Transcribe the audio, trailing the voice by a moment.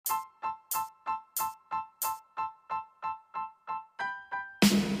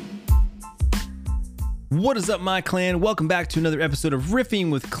What is up, my clan? Welcome back to another episode of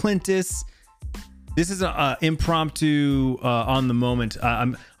Riffing with Clintus. This is an impromptu on the moment.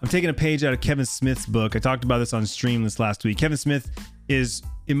 I'm taking a page out of Kevin Smith's book. I talked about this on stream this last week. Kevin Smith is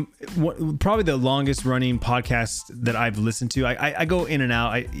probably the longest running podcast that I've listened to. I go in and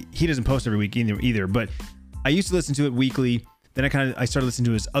out. He doesn't post every week either, but I used to listen to it weekly. Then I started listening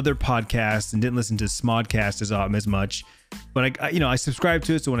to his other podcasts and didn't listen to Smodcast as much. But I subscribe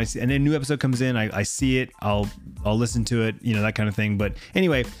to it, so when and a new episode comes in, I see it, I'll listen to it, that kind of thing. But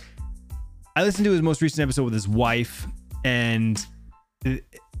anyway, I listened to his most recent episode with his wife, and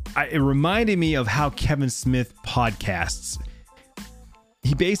it reminded me of how Kevin Smith podcasts.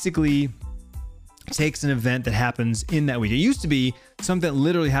 He basically takes an event that happens in that week. It used to be something that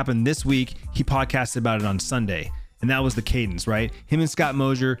literally happened this week. He podcasted about it on Sunday, and that was the cadence, right? Him and Scott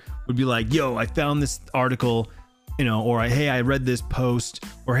Mosier would be like, "Yo, I found this article." Or hey, I read this post,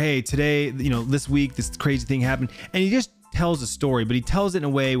 or hey, today, this week, this crazy thing happened. And he just tells a story, but he tells it in a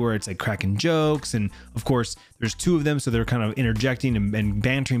way where it's like cracking jokes. And of course, there's two of them, so they're kind of interjecting and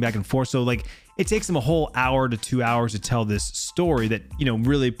bantering back and forth. So like, it takes them a whole hour to 2 hours to tell this story that,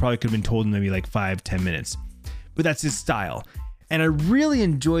 really probably could have been told in maybe like 5-10 minutes. But that's his style. And I really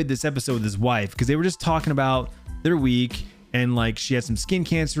enjoyed this episode with his wife because they were just talking about their week. And like she had some skin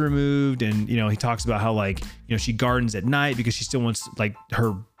cancer removed, and he talks about how she gardens at night because she still wants like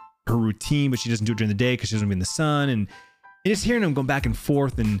her routine, but she doesn't do it during the day because she doesn't be in the sun. And just hearing them go back and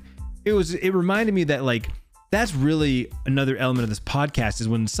forth, and it reminded me that like that's really another element of this podcast is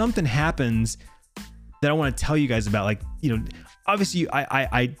when something happens that I want to tell you guys about. Like obviously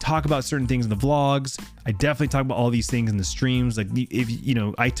I talk about certain things in the vlogs. I definitely talk about all these things in the streams. Like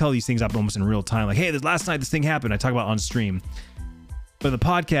if I tell these things up almost in real time. Like, hey, last night this thing happened. I talk about it on stream. But the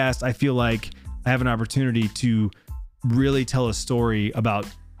podcast, I feel like I have an opportunity to really tell a story about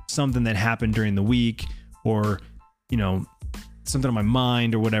something that happened during the week, or something on my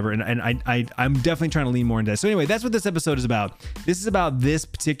mind or whatever. And I'm definitely trying to lean more into that. So anyway, that's what this episode is about. This is about this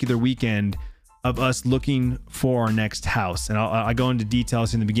particular weekend of us looking for our next house. And I go into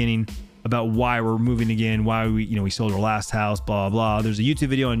details in the beginning about why we're moving again, why we sold our last house, blah, blah. There's a YouTube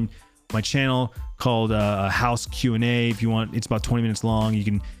video on my channel called House Q&A. If you want, it's about 20 minutes long. You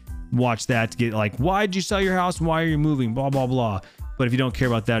can watch that to get like, why did you sell your house? Why are you moving? Blah, blah, blah. But if you don't care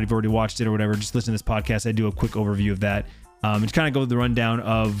about that, if you've already watched it or whatever, just listen to this podcast. I do a quick overview of that. And kind of go with the rundown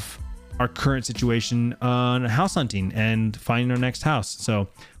of our current situation on house hunting and finding our next house. So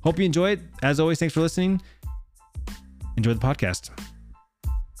hope you enjoy it. As always, thanks for listening. Enjoy the podcast.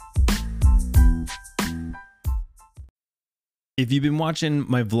 If you've been watching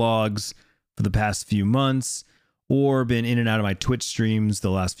my vlogs for the past few months or been in and out of my Twitch streams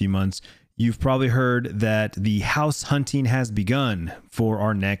the last few months, you've probably heard that the house hunting has begun for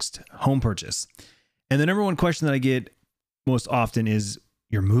our next home purchase. And the number one question that I get most often is,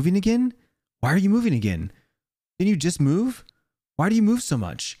 you're moving again? Why are you moving again? Didn't you just move? Why do you move so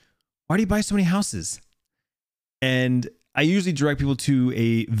much? Why do you buy so many houses? And I usually direct people to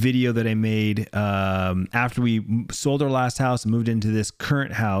a video that I made after we sold our last house and moved into this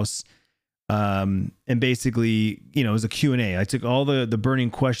current house. And basically, it was a Q&A. I took all the burning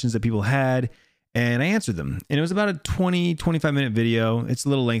questions that people had and I answered them. And it was about a 20-25 minute video. It's a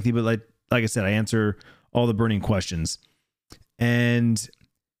little lengthy, but like I said, I answer all the burning questions. And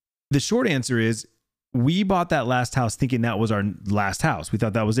the short answer is, we bought that last house thinking that was our last house. We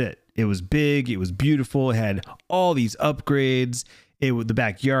thought that was it. It was big. It was beautiful. It had all these upgrades. The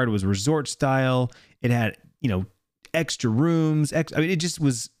backyard was resort style. It had, extra rooms. It just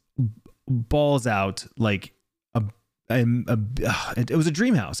was balls out. Like it was a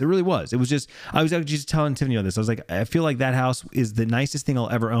dream house. It really was. It was just, I was actually just telling Tiffany about this. I was like, I feel like that house is the nicest thing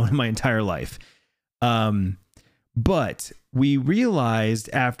I'll ever own in my entire life. But we realized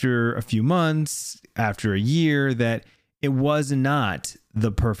after a few months, after a year, that it was not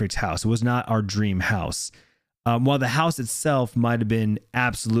the perfect house. It was not our dream house. While the house itself might have been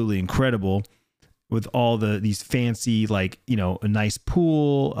absolutely incredible with all these fancy, a nice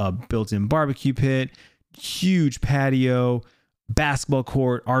pool, a built-in barbecue pit, huge patio, basketball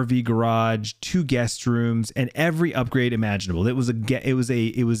court, RV garage, 2 guest rooms, and every upgrade imaginable. It was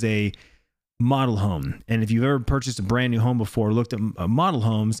a model home. And if you've ever purchased a brand new home before, looked at model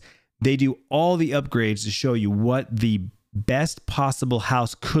homes, they do all the upgrades to show you what the best possible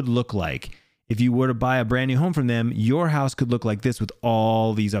house could look like. If you were to buy a brand new home from them, your house could look like this with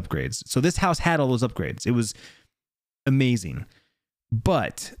all these upgrades. So this house had all those upgrades. It was amazing.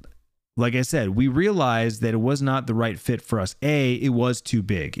 But like I said, we realized that it was not the right fit for us. It was too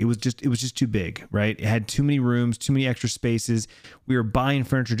big. It was just too big, right? It had too many rooms, too many extra spaces. We were buying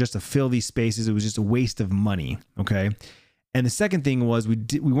furniture just to fill these spaces. It was just a waste of money. Okay. And the second thing was we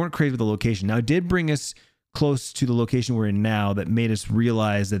weren't crazy with the location. Now, it did bring us close to the location we're in now that made us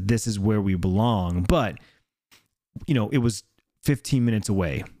realize that this is where we belong. But, it was 15 minutes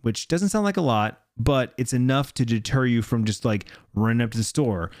away, which doesn't sound like a lot, but it's enough to deter you from just like running up to the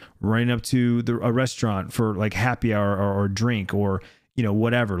store, running up to a restaurant for like happy hour or drink or,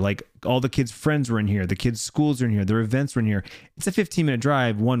 whatever. Like all the kids' friends were in here. The kids' schools are in here. Their events were in here. It's a 15-minute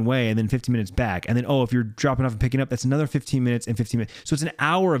drive one way and then 15 minutes back. And then, if you're dropping off and picking up, that's another 15 minutes and 15 minutes. So it's an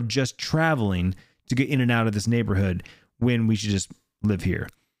hour of just traveling to get in and out of this neighborhood when we should just live here.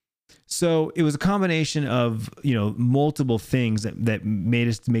 So it was a combination of, multiple things that made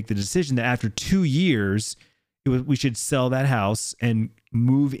us make the decision that after 2 years, we should sell that house and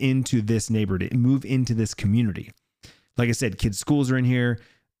move into this neighborhood, move into this community. Like I said, kids' schools are in here.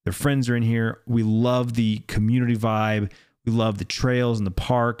 Their friends are in here. We love the community vibe. We love the trails and the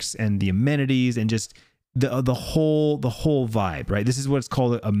parks and the amenities and just the whole vibe, right? This is what's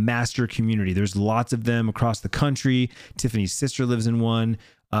called a master community. There's lots of them across the country. Tiffany's sister lives in one.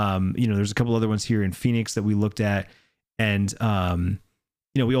 There's a couple other ones here in Phoenix that we looked at, and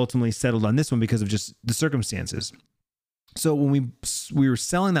we ultimately settled on this one because of just the circumstances. So when we were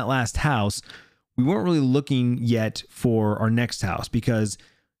selling that last house, we weren't really looking yet for our next house because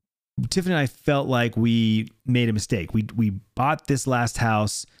Tiffany and I felt like we made a mistake. We bought this last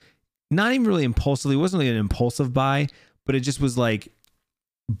house, not even really impulsively. It wasn't really an impulsive buy, but it just was like,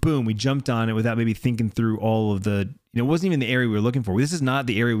 boom, we jumped on it without maybe thinking through all of the, it wasn't even the area we were looking for. This is not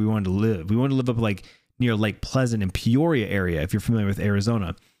the area we wanted to live. We wanted to live up like near Lake Pleasant and Peoria area, if you're familiar with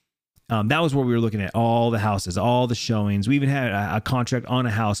Arizona. That was where we were looking at all the houses, all the showings. We even had a contract on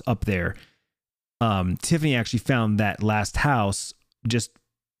a house up there. Tiffany actually found that last house just,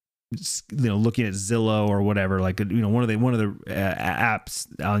 looking at Zillow or whatever, like, one of the apps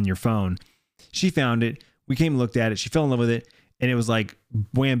on your phone. She found it. We came and looked at it. She fell in love with it. And it was like,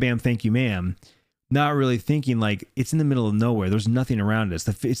 wham, bam, thank you, ma'am. Not really thinking like it's in the middle of nowhere. There's nothing around us.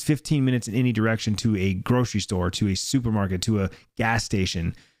 It's 15 minutes in any direction to a grocery store, to a supermarket, to a gas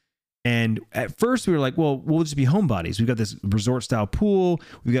station. And at first we were like, well, we'll just be homebodies. We've got this resort style pool.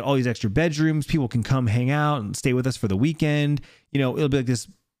 We've got all these extra bedrooms. People can come hang out and stay with us for the weekend. It'll be like this,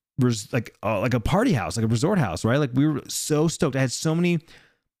 like a party house, like a resort house, right? Like we were so stoked. I had so many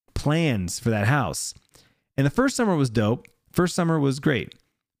plans for that house. And the first summer was dope. First summer was great,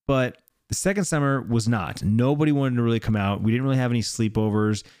 but the second summer was not. Nobody wanted to really come out. We didn't really have any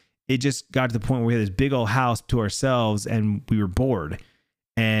sleepovers. It just got to the point where we had this big old house to ourselves and we were bored.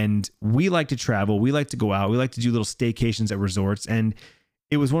 And we like to travel. We like to go out. We like to do little staycations at resorts. And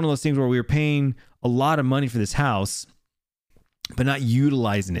it was one of those things where we were paying a lot of money for this house, but not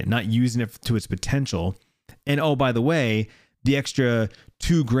utilizing it, not using it to its potential. And oh, by the way, the extra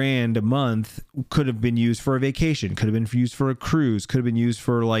 $2,000 a month could have been used for a vacation, could have been used for a cruise, could have been used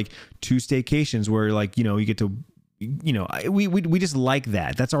for like 2 staycations where like, you get to, we just like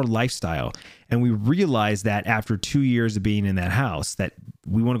that. That's our lifestyle. And we realized that after 2 years of being in that house that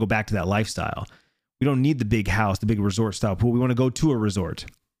we want to go back to that lifestyle. We don't need the big house, the big resort style pool. We want to go to a resort,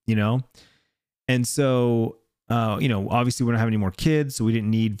 And so, obviously we don't have any more kids, so we didn't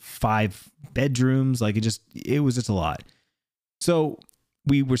need 5 bedrooms. Like it was just a lot. So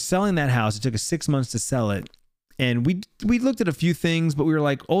we were selling that house. It took us 6 months to sell it. And we looked at a few things, but we were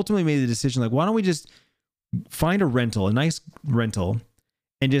like, ultimately made the decision, like, why don't we just find a nice rental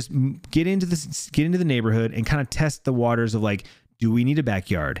and just get into the neighborhood and kind of test the waters of like, do we need a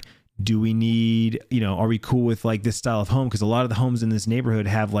backyard? Do we need, are we cool with like this style of home? Because a lot of the homes in this neighborhood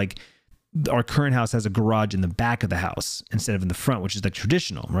have like, our current house has a garage in the back of the house instead of in the front, which is like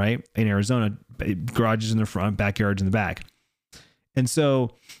traditional, right? In Arizona, garages in the front, backyards in the back. And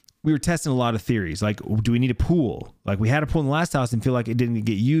so we were testing a lot of theories. Like, do we need a pool? Like we had a pool in the last house and feel like it didn't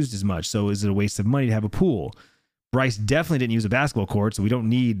get used as much. So is it a waste of money to have a pool? Bryce definitely didn't use a basketball court. So we don't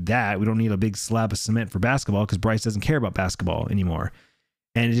need that. We don't need a big slab of cement for basketball because Bryce doesn't care about basketball anymore.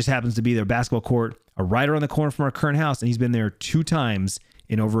 And it just happens to be their basketball court right around the corner from our current house. And he's been there 2 times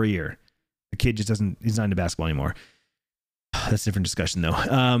in over a year. The kid just he's not into basketball anymore. That's a different discussion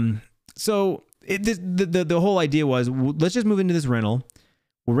though. So the whole idea was, let's just move into this rental.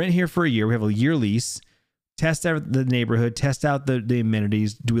 We'll rent here for a year. We have a year lease, test out the neighborhood, test out the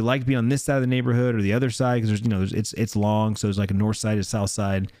amenities. Do we like to be on this side of the neighborhood or the other side? Because it's long. So there's like a north side and south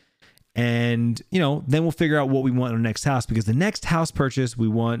side. And, then we'll figure out what we want in our next house, because the next house purchase, we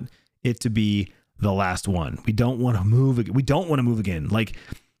want it to be the last one. We don't want to move again. Like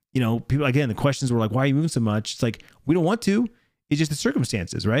people, again, the questions were like, why are you moving so much? It's like, we don't want to. It's just the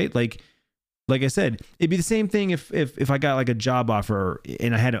circumstances, right? Like I said, it'd be the same thing if I got like a job offer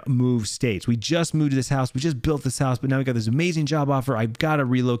and I had to move states. We just moved to this house. We just built this house, but now we got this amazing job offer. I've got to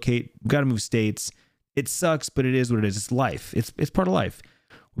relocate, got to move states. It sucks, but it is what it is. It's life. It's part of life.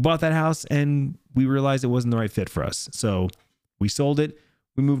 We bought that house and we realized it wasn't the right fit for us. So we sold it,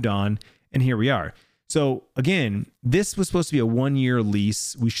 we moved on, and here we are. So again, this was supposed to be a 1-year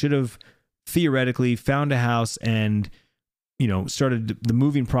lease. We should have theoretically found a house and started the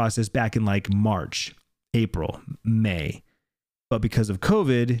moving process back in like March, April, May. But because of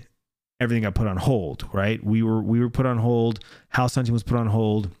COVID, everything got put on hold, right? We were put on hold. House hunting was put on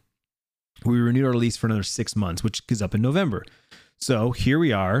hold. We renewed our lease for another 6 months, which is up in November. So here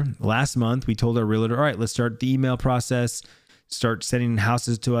we are. Last month, we told our realtor, all right, let's start the email process, start sending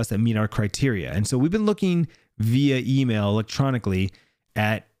houses to us that meet our criteria. And so we've been looking via email electronically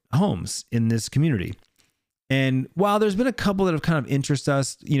at homes in this community. And while there's been a couple that have kind of interested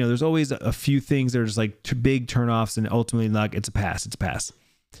us, there's always a few things that are just like big turnoffs, and ultimately like it's a pass.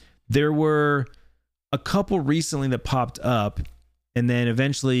 There were a couple recently that popped up, and then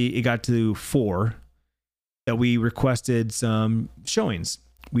eventually it got to 4 that we requested some showings.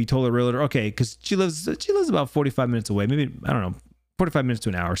 We told the realtor, okay, because she lives about 45 minutes away, maybe, I don't know, 45 minutes to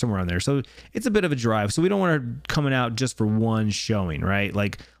an hour, somewhere around there. So it's a bit of a drive. So we don't want her coming out just for one showing, right?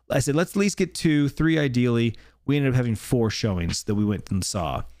 Like I said, let's at least get 2, 3 ideally. We ended up having 4 showings that we went and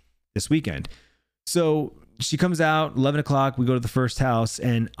saw this weekend. So she comes out 11 o'clock. We go to the first house,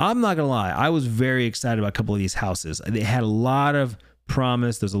 and I'm not going to lie, I was very excited about a couple of these houses. They had a lot of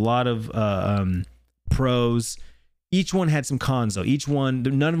promise. There's a lot of pros. Each one had some cons though. None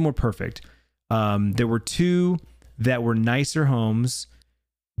of them were perfect. There were 2 that were nicer homes,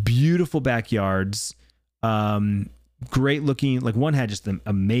 beautiful backyards, great looking. Like one had just an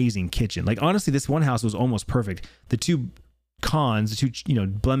amazing kitchen. Like honestly, this one house was almost perfect. The 2 cons, the 2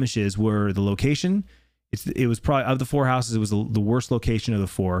 blemishes were the location. It was probably, of the 4 houses, it was the worst location of the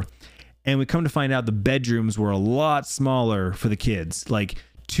 4. And we come to find out the bedrooms were a lot smaller for the kids, like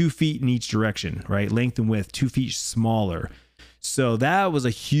 2 feet in each direction, right? Length and width, 2 feet smaller. So that was a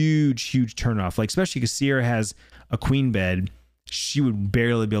huge turnoff. Like, especially because Sierra has a queen bed, she would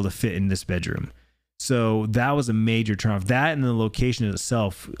barely be able to fit in this bedroom. So that was a major turnoff. That and the location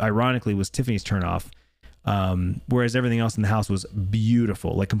itself, ironically, was Tiffany's turnoff. Whereas everything else in the house was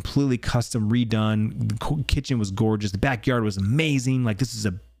beautiful, like completely custom redone. The kitchen was gorgeous. The backyard was amazing. Like this is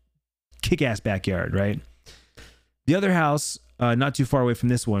a kick-ass backyard, right? The other house, not too far away from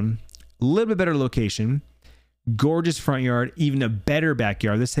this one, a little bit better location, gorgeous front yard, even a better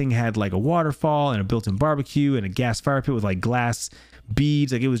backyard. This thing had like a waterfall and a built-in barbecue and a gas fire pit with like glass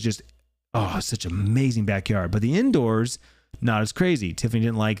beads. Like it was just, such an amazing backyard. But the indoors, not as crazy. Tiffany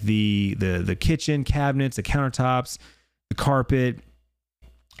didn't like the kitchen cabinets, the countertops, the carpet,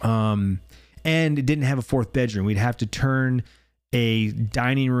 and it didn't have a 4th bedroom. We'd have to turn a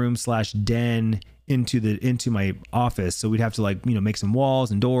dining room / den into my office. So we'd have to make some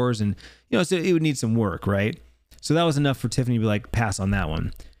walls and doors, and so it would need some work, right? So that was enough for Tiffany to be like, pass on that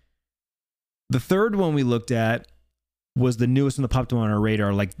one. The third one we looked at was the newest one that popped up on our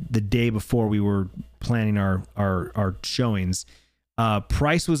radar, like the day before we were planning our showings.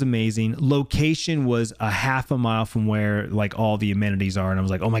 Price was amazing. Location was a half a mile from where like all the amenities are, and I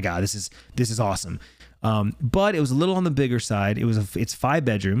was like, oh my god, this is awesome. But it was a little on the bigger side. It's 5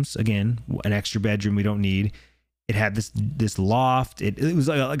 bedrooms. Again, an extra bedroom we don't need. It had this loft. It was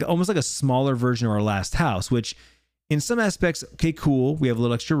like almost like a smaller version of our last house, which in some aspects, okay, cool. We have a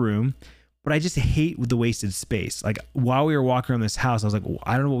little extra room, but I just hate the wasted space. Like while we were walking around this house, I was like,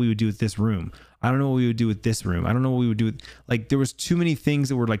 I don't know what we would do with this room. I don't know what we would do with this room. I don't know what we would do with, like, there was too many things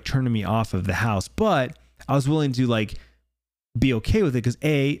that were like turning me off of the house, but I was willing to like be okay with it because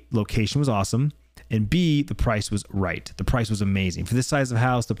A, location was awesome, and B, the price was right. The price was amazing. For this size of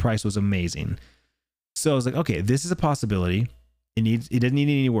house, the price was amazing. So I was like, okay, this is a possibility. It doesn't need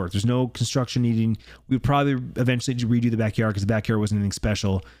any work. There's no construction needing. We would probably eventually redo the backyard because the backyard wasn't anything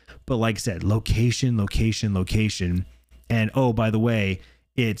special. But like I said, location. And oh, by the way,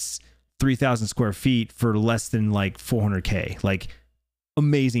 it's 3,000 square feet for less than like $400K. Like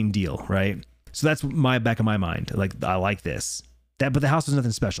amazing deal, right? So that's back of my mind. Like I like this. But the house was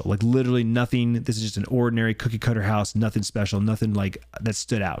nothing special. Like literally nothing. This is just an ordinary cookie cutter house. Nothing special. Nothing like that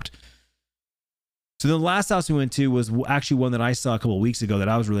stood out. So the last house we went to was actually one that I saw a couple of weeks ago that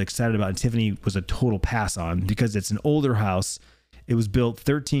I was really excited about, and Tiffany was a total pass on because it's an older house. It was built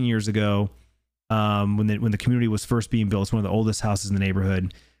 13 years ago when the community was first being built. It's one of the oldest houses in the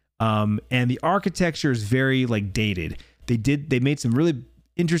neighborhood, and the architecture is very like dated. They made some really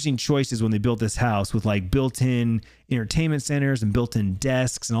interesting choices when they built this house with like built-in entertainment centers and built-in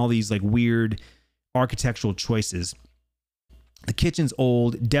desks and all these like weird architectural choices. The kitchen's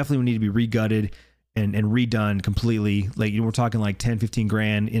old, definitely would need to be regutted and redone completely. Like, we're talking like 10, 15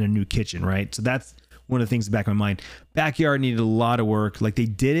 grand in a new kitchen, right? So that's one of the things in the back of my mind. Backyard needed a lot of work. Like, they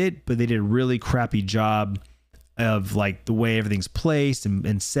did it, but they did a really crappy job of like the way everything's placed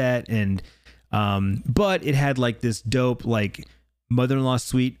and set. And, but it had like this dope, like mother-in-law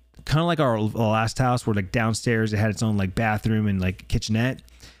suite, kind of like our last house where like downstairs, it had its own like bathroom and like kitchenette.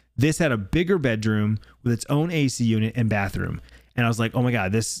 This had a bigger bedroom with its own AC unit and bathroom. And I was like, oh my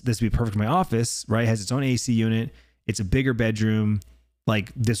God, this would be perfect for my office, right? It has its own AC unit. It's a bigger bedroom.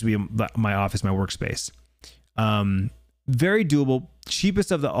 Like, this would be my office, my workspace. Very doable.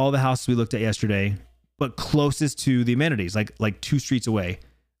 Cheapest of all the houses we looked at yesterday, but closest to the amenities, like 2 streets away,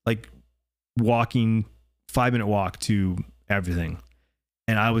 like walking 5-minute walk to everything.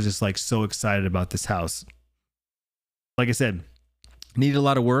 And I was just like so excited about this house. Like I said, needed a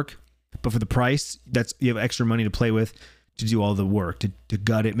lot of work, but for the price, you have extra money to play with to do all the work, to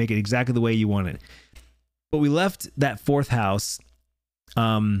gut it, make it exactly the way you want it. But we left that 4th house.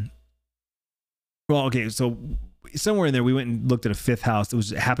 Well, okay, so somewhere in there, we went and looked at a 5th house.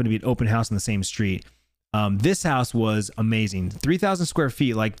 It happened to be an open house on the same street. This house was amazing. 3,000 square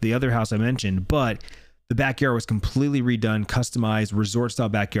feet, like the other house I mentioned, but the backyard was completely redone, customized, resort-style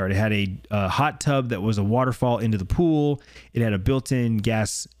backyard. It had a hot tub that was a waterfall into the pool. It had a built-in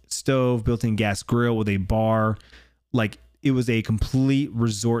gas stove, built-in gas grill with a bar. Like, it was a complete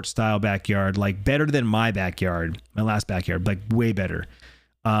resort-style backyard, like better than my backyard, my last backyard, like way better.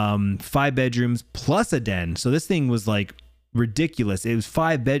 5 bedrooms plus a den. So this thing was like ridiculous. It was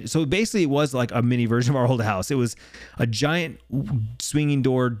 5 bed. So basically, it was like a mini version of our old house. It was a giant swinging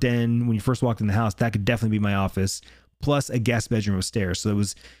door den when you first walked in the house. That could definitely be my office, plus a guest bedroom with stairs. So it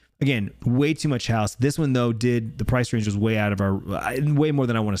was, again, way too much house. This one though, the price range was way out of way more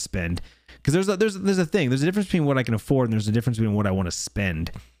than I want to spend. Because there's a thing. There's a difference between what I can afford and there's a difference between what I want to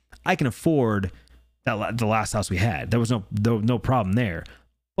spend. I can afford the last house we had. There was no problem there.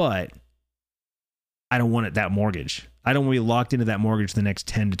 But I don't want that mortgage. I don't want to be locked into that mortgage for the next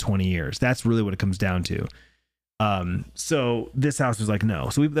 10 to 20 years. That's really what it comes down to. So this house was like, no.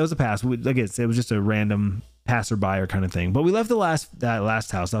 So that was a pass. Like I said, it was just a random passerby or kind of thing. But we left that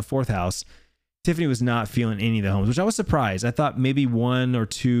last house, that 4th house. Tiffany was not feeling any of the homes, which I was surprised. I thought maybe 1 or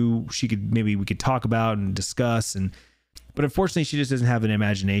 2 we could talk about and discuss, but unfortunately she just doesn't have an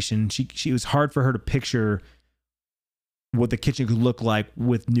imagination. It was hard for her to picture what the kitchen could look like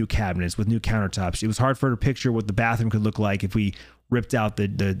with new cabinets, with new countertops. It was hard for her to picture what the bathroom could look like if we ripped out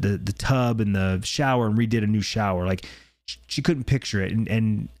the tub and the shower and redid a new shower. Like, she couldn't picture it,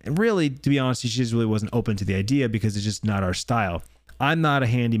 and really, to be honest, she just really wasn't open to the idea because it's just not our style. I'm not a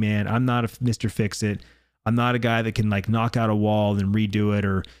handyman. I'm not a Mr. Fix-It. I'm not a guy that can like knock out a wall and redo it,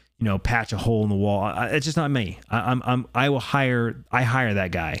 or, you know, patch a hole in the wall. It's just not me. I hire that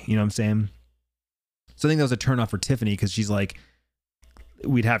guy. You know what I'm saying? So I think that was a turnoff for Tiffany, because she's like,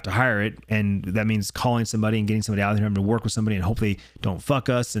 we'd have to hire it, and that means calling somebody and getting somebody out there, having to work with somebody, and hopefully don't fuck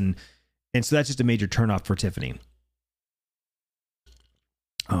us, and so that's just a major turnoff for Tiffany.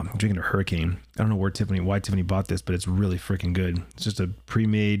 I'm drinking a Hurricane. I don't know why Tiffany bought this, but it's really freaking good. It's just a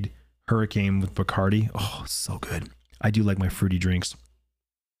pre-made Hurricane with Bacardi. Oh, so good. I do like my fruity drinks.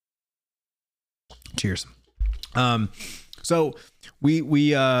 Cheers. So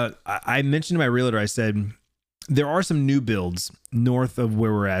I mentioned to my realtor, I said, there are some new builds north of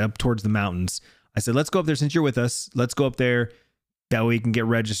where we're at, up towards the mountains. I said, let's go up there since you're with us. Let's go up there. That way we can get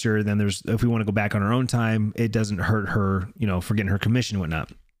registered. Then if we want to go back on our own time, it doesn't hurt her, you know, for getting her commission and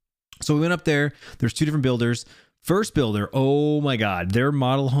whatnot. So we went up there. There's 2 different builders. First builder, oh my God, their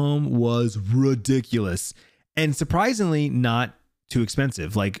model home was ridiculous and surprisingly not too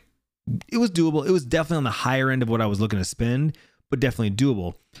expensive. Like, it was doable. It was definitely on the higher end of what I was looking to spend, but definitely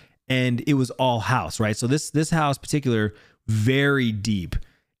doable. And it was all house, right? So this house in particular, very deep,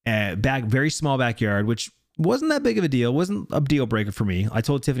 very small backyard, which wasn't that big of a deal. Wasn't a deal breaker for me. I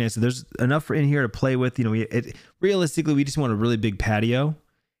told Tiffany, I said, there's enough in here to play with. You know, realistically, we just want a really big patio,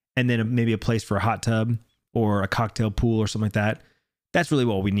 and then maybe a place for a hot tub or a cocktail pool or something like that. That's really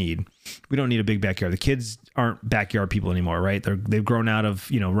what we need. We don't need a big backyard. The kids aren't backyard people anymore, right? They've grown out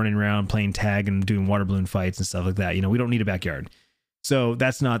of, you know, running around playing tag and doing water balloon fights and stuff like that. You know, we don't need a backyard. So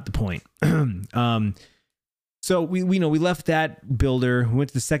that's not the point. So we left that builder, we went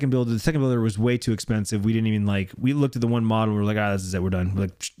to the second builder. The second builder was way too expensive. We didn't even we looked at the one model. We were like, this is it. We're done.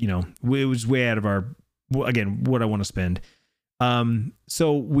 Like, you know, it was way out of our, again, what I want to spend.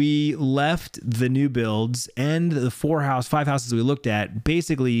 So we left the new builds and the five houses we looked at.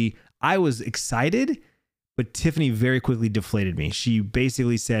 Basically, I was excited, but Tiffany very quickly deflated me. She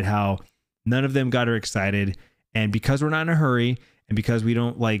basically said how none of them got her excited. And because we're not in a hurry and because we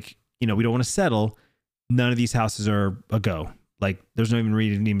don't we don't want to settle, none of these houses are a go. Like there's no even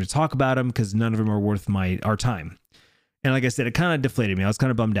reason even to talk about them because none of them are worth our time. And like I said, it kind of deflated me. I was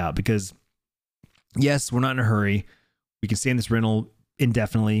kind of bummed out because yes, we're not in a hurry. We can stay in this rental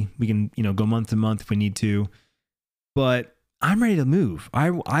indefinitely. We can, go month to month if we need to, but I'm ready to move.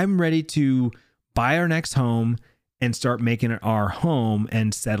 I'm ready to buy our next home and start making it our home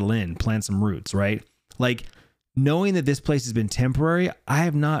and settle in, plant some roots, right? Like knowing that this place has been temporary, I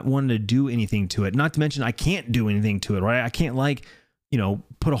have not wanted to do anything to it. Not to mention I can't do anything to it, right? I can't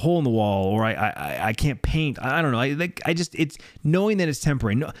put a hole in the wall or I can't paint. I don't know. It's knowing that it's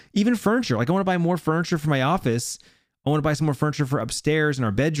temporary. No, even furniture. Like I want to buy more furniture for my office. I want to buy some more furniture for upstairs in our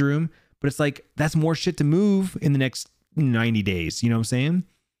bedroom, but it's like, that's more shit to move in the next 90 days. You know what I'm saying?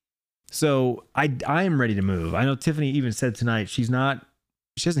 So I am ready to move. I know Tiffany even said tonight, she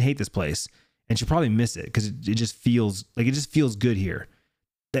doesn't hate this place and she'll probably miss it because it just feels good here.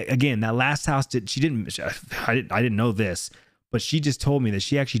 Again, that last house I didn't know this, but she just told me that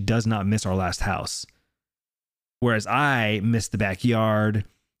she actually does not miss our last house. Whereas I miss the backyard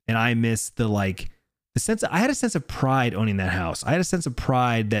and I miss I had a sense of pride owning that house. I had a sense of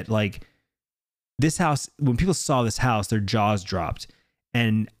pride that this house, when people saw this house, their jaws dropped.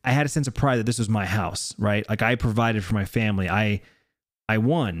 And I had a sense of pride that this was my house, right? Like I provided for my family. I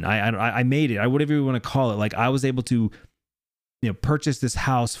won. I made it. Whatever you want to call it. Like I was able to, purchase this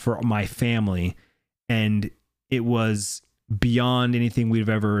house for my family, and it was beyond anything we've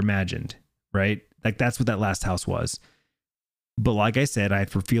ever imagined, right? Like that's what that last house was. But like I said, I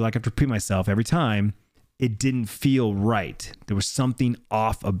feel like I have to repeat myself every time. It didn't feel right. There was something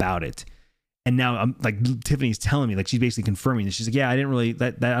off about it. And now I'm like, Tiffany's telling me, like, she's basically confirming this. She's like, yeah, I didn't really,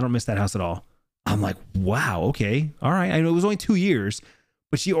 I don't miss that house at all. I'm like, wow, okay. All right. I know it was only 2 years,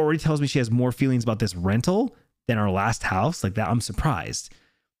 but she already tells me she has more feelings about this rental than our last house. Like that, I'm surprised.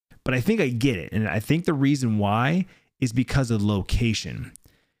 But I think I get it. And I think the reason why is because of location.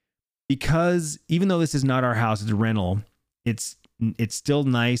 Because even though this is not our house, it's a rental, it's still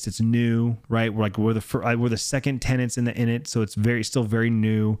nice. It's new, right? We're the second tenants in it. So it's still very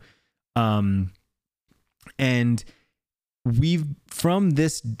new. And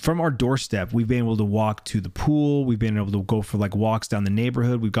from our doorstep, we've been able to walk to the pool. We've been able to go for walks down the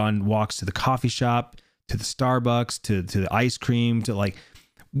neighborhood. We've gone walks to the coffee shop, to the Starbucks, to the ice cream,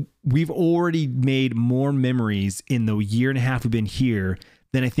 we've already made more memories in the year and a half we've been here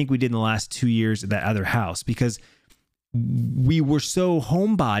than I think we did in the last 2 years at that other house, because we were so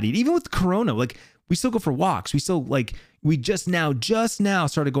homebodied. Even with Corona, we still go for walks. We still we just now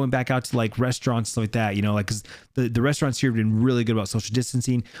started going back out to restaurants, stuff like that, because the restaurants here have been really good about social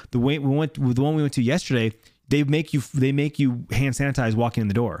distancing. The one we went to yesterday, they make you hand sanitize walking in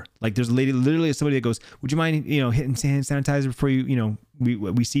the door. Like there's literally somebody that goes, would you mind, hitting hand sanitizer before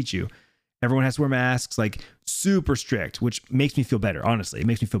we seat you? Everyone has to wear masks, super strict, which makes me feel better. Honestly, it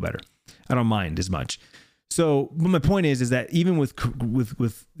makes me feel better. I don't mind as much. So, but my point is that even with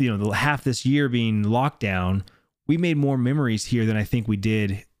the half this year being locked down, we made more memories here than I think we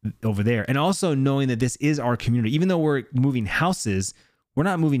did over there. And also knowing that this is our community, even though we're moving houses, we're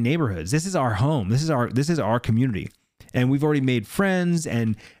not moving neighborhoods. This is our home. This is our community. And we've already made friends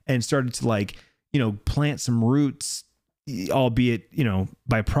and started to plant some roots, albeit,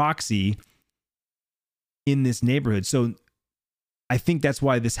 by proxy in this neighborhood. So I think that's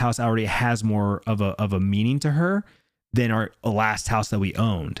why this house already has more of a meaning to her than our last house that we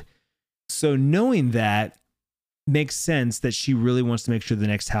owned. So knowing that makes sense that she really wants to make sure the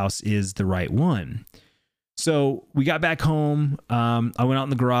next house is the right one. So we got back home. I went out in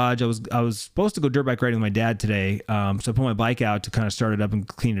the garage. I was supposed to go dirt bike riding with my dad today. So I put my bike out to kind of start it up and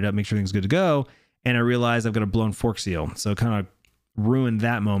clean it up, make sure everything's good to go. And I realized I've got a blown fork seal. So it kind of ruined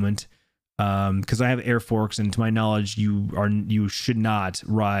that moment. Because I have air forks, and to my knowledge, you should not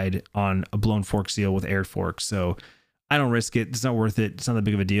ride on a blown fork seal with air forks. So I don't risk it. It's not worth it. It's not that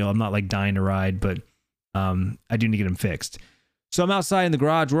big of a deal. I'm not dying to ride, but I do need to get them fixed. So I'm outside in the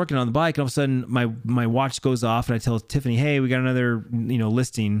garage working on the bike, and all of a sudden my watch goes off, and I tell Tiffany, "Hey, we got another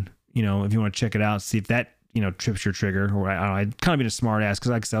listing. If you want to check it out, see if that trips your trigger." Or I kind of being a smart ass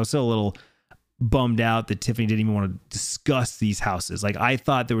because I was still a little bummed out that Tiffany didn't even want to discuss these houses. I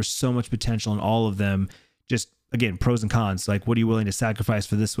thought there was so much potential in all of them. Just again, pros and cons. What are you willing to sacrifice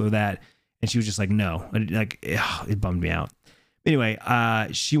for this or that? And she was just no. And it bummed me out. Anyway,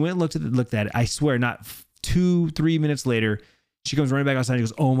 she went and looked at it. I swear, not 2-3 minutes later, She comes running back outside and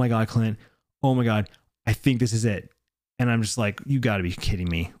goes, "Oh my God, Clint. Oh my God. I think this is it." And I'm just like, you got to be kidding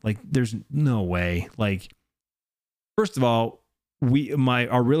me. Like, there's no way. Like, first of all,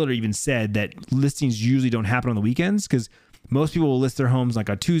 our realtor even said that listings usually don't happen on the weekends because most people will list their homes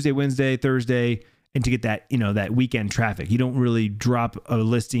like on Tuesday, Wednesday, Thursday, and to get that, that weekend traffic. You don't really drop a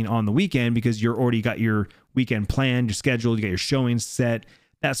listing on the weekend because you're already got your weekend planned, your scheduled, you got your showings set,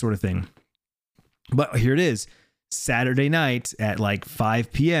 that sort of thing. But here it is, Saturday night at like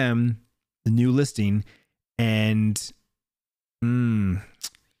 5 p.m., the new listing, and I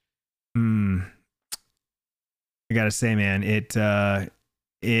gotta say, man, it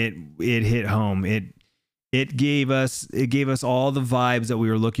hit home. It gave us all the vibes that we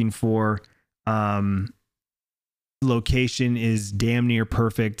were looking for. Location is damn near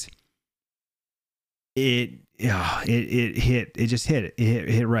perfect. It hit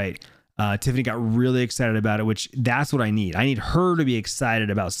right. Tiffany got really excited about it, which that's what I need. I need her to be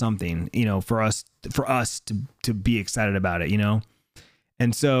excited about something, for us to be excited about it,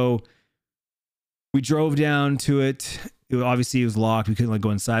 And so we drove down to it. Obviously it was locked. We couldn't go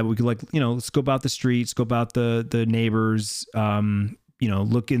inside, but we could scope out the street, scope out the neighbors,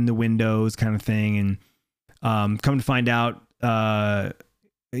 look in the windows kind of thing. And come to find out,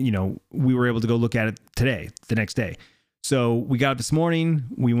 we were able to go look at it the next day. So we got up this morning,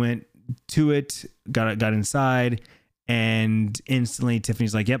 we went to it, got inside, and instantly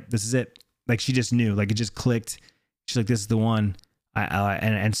Tiffany's like, "Yep, this is it." Like, she just knew, like, it just clicked. She's like, "This is the one."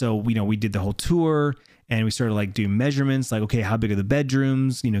 And so, we did the whole tour and we started like doing measurements, like, okay, how big are the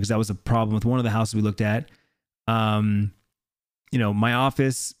bedrooms? Cause that was a problem with one of the houses we looked at. My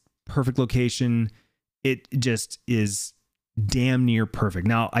office, perfect location. It just is damn near perfect.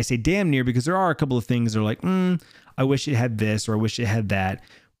 Now I say damn near because there are a couple of things that are like, I wish it had this, or I wish it had that,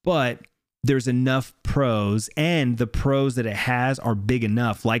 but there's enough pros, and the pros that it has are big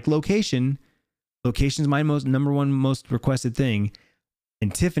enough. Like location. Location is my number one most requested thing.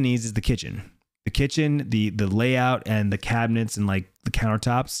 And Tiffany's is the kitchen. The kitchen, the layout and the cabinets and like the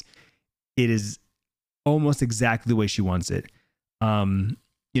countertops, it is almost exactly the way she wants it.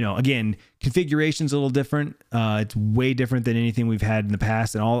 Again, configuration's a little different. It's way different than anything we've had in the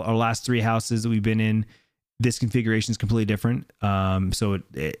past. And all our last 3 houses that we've been in, this configuration is completely different. So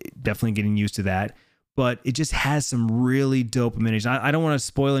it definitely getting used to that. But it just has some really dope amenities. I don't want to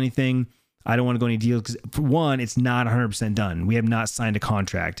spoil anything. I don't want to go any deals because, for one, it's not 100% done. We have not signed a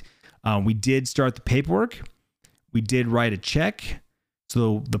contract. We did start the paperwork. We did write a check.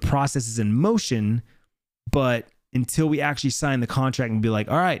 So the process is in motion, but until we actually sign the contract and be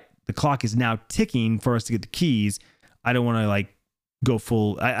like, all right, the clock is now ticking for us to get the keys, I don't want to like go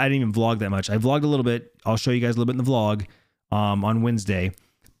full. I didn't even vlog that much. I vlogged a little bit. I'll show you guys a little bit in the vlog on Wednesday,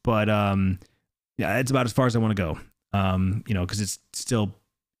 but yeah, it's about as far as I want to go. Because it's still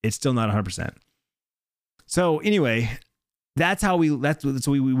not 100%. So anyway, so we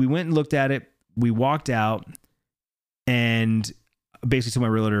went and looked at it. We walked out and basically told my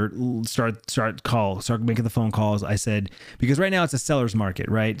realtor, start making the phone calls. I said, because right now it's a seller's market,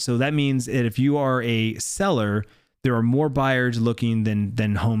 right? So that means that if you are a seller, there are more buyers looking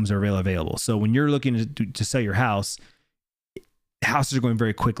than homes are available. So when you're looking to sell your house, houses are going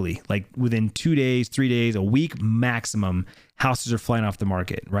very quickly. Like within 2 days, 3 days, a week maximum, houses are flying off the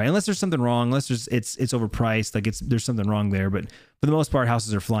market, right? Unless there's something wrong, unless it's overpriced, like there's something wrong there. But for the most part,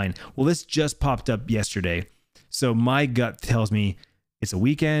 houses are flying. Well, this just popped up yesterday. So my gut tells me it's a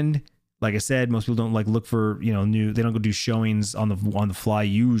weekend. Like I said, most people don't like look for, new, they don't go do showings on the fly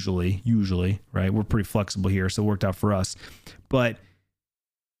usually, right? We're pretty flexible here. So it worked out for us. But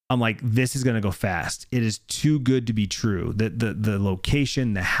I'm like, this is going to go fast. It is too good to be true. The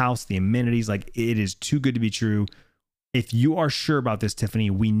location, the house, the amenities, like it is too good to be true. If you are sure about this,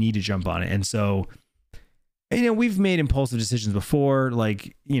 Tiffany, we need to jump on it. And so, we've made impulsive decisions before,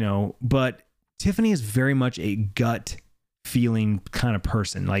 but Tiffany is very much a gut feeling kind of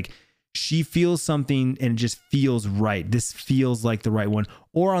person. Like she feels something and it just feels right. This feels like the right one.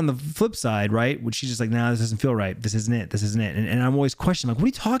 Or on the flip side, right? Which she's just like, nah, this doesn't feel right. This isn't it. This isn't it. And I'm always questioning, like, what are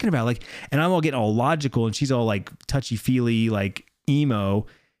you talking about? Like, and I'm all getting all logical and she's all like touchy feely, like emo.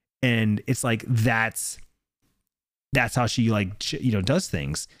 And it's like, that's how she does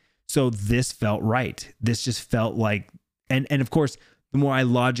things. So this felt right. This just felt like, and of course, the more I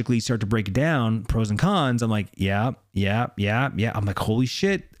logically start to break it down, pros and cons, I'm like, yeah. I'm like, holy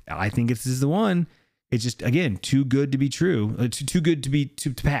shit, I think this is the one. It's just, again, too good to be true, too good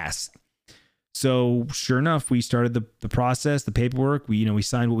to pass. So sure enough, we started the process, the paperwork. We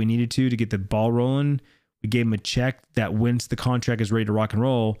signed what we needed to get the ball rolling. We gave them a check that once the contract is ready to rock and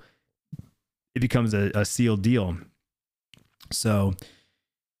roll, it becomes a sealed deal. So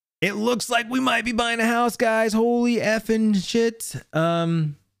it looks like we might be buying a house, guys. Holy effing shit.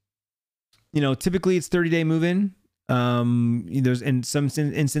 Typically it's 30-day move-in. There's in some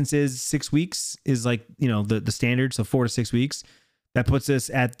instances 6 weeks is like, the standard. So 4 to 6 weeks. That puts us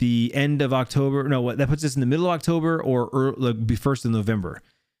at the end of October. No, that puts us in the middle of October or be first of November.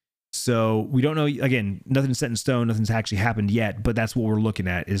 So we don't know. Again, nothing's set in stone. Nothing's actually happened yet. But that's what we're looking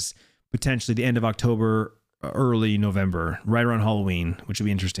at, is potentially the end of October, early November, right around Halloween, which would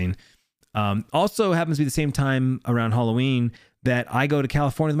be interesting. Also happens to be the same time around Halloween that I go to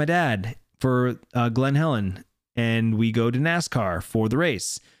California with my dad for Glen Helen, and we go to NASCAR for the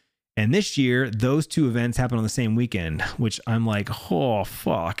race. And this year, those two events happen on the same weekend, which I'm like, oh,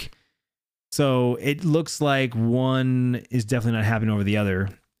 fuck. So it looks like one is definitely not happening over the other.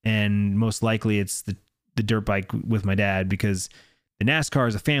 And most likely it's the dirt bike with my dad, because the NASCAR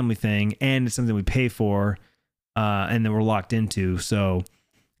is a family thing and it's something we pay for and then we're locked into. So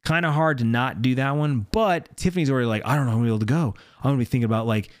kind of hard to not do that one. But Tiffany's already like, I don't know, I'm going to be able to go. I'm going to be thinking about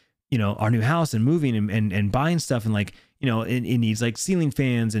our new house and moving and buying stuff, and it needs like ceiling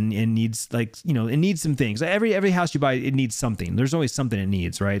fans and needs it needs some things. Every house you buy, it needs something. There's always something it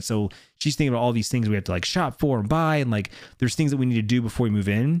needs, right? So she's thinking about all these things we have to shop for and buy, and there's things that we need to do before we move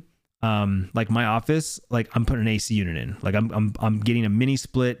in. Like my office, I'm putting an AC unit in. I'm getting a mini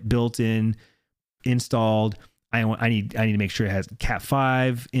split built in, installed. I need to make sure it has Cat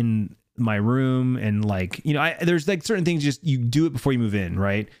 5 in my room, and there's certain things just you do it before you move in,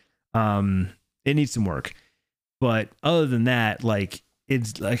 right? It needs some work. But other than that,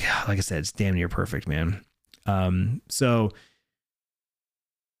 it's like I said, it's damn near perfect, man. So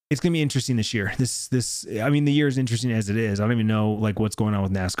it's going to be interesting this year. The year is interesting as it is. I don't even know what's going on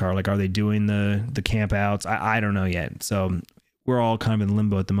with NASCAR. Are they doing the camp outs? I don't know yet. So we're all kind of in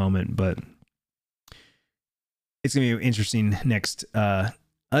limbo at the moment, but it's going to be interesting next,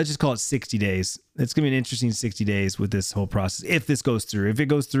 let's just call it 60 days. It's going to be an interesting 60 days with this whole process. If this goes through, if it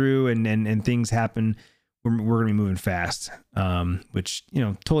goes through and things happen, we're going to be moving fast, which,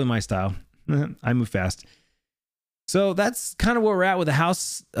 totally my style. I move fast. So that's kind of where we're at with the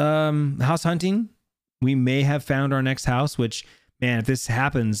house hunting. We may have found our next house, which, man, if this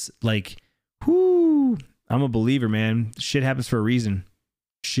happens, I'm a believer, man. Shit happens for a reason.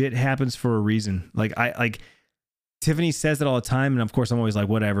 Shit happens for a reason. Tiffany says that all the time. And of course I'm always like,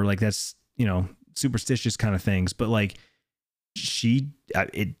 whatever, that's, superstitious kind of things. But she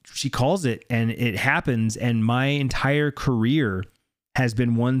calls it and it happens. And my entire career has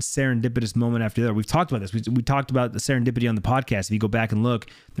been one serendipitous moment after the other. We've talked about this. We talked about the serendipity on the podcast. If you go back and look,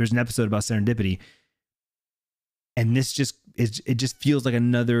 there's an episode about serendipity. And this just feels like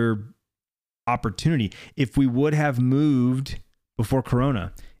another opportunity. If we would have moved before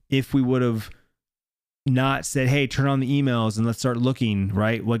Corona, if we would have not said, hey, turn on the emails and let's start looking,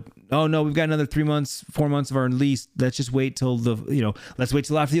 right? Oh no, we've got another 3 months, 4 months of our lease. Let's just wait till let's wait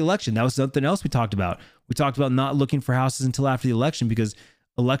till after the election. That was something else we talked about. We talked about not looking for houses until after the election, because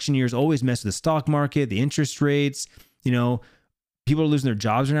election years always mess with the stock market, the interest rates. People are losing their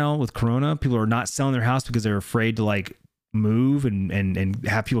jobs right now with Corona. People are not selling their house because they're afraid to move and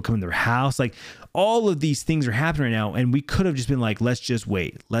have people come in their house. All of these things are happening right now. And we could have just been let's just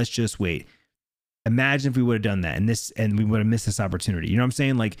wait. Let's just wait. Imagine if we would have done that and we would have missed this opportunity. You know what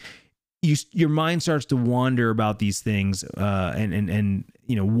I'm saying? Your mind starts to wander about these things, and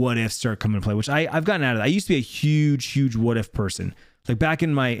what ifs start coming into play, which I've gotten out of that. I used to be a huge what if person. Back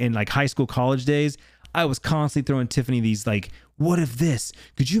in high school, college days, I was constantly throwing Tiffany these what if this?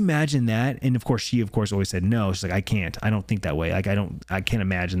 Could you imagine that? And of course, she always said no. She's like, I can't. I don't think that way. I can't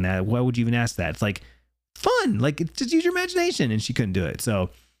imagine that. Why would you even ask that? It's fun. Just use your imagination. And she couldn't do it.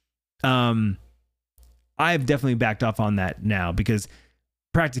 So, I've definitely backed off on that now, because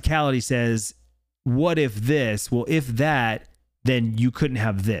practicality says, what if this? Well, if that, then you couldn't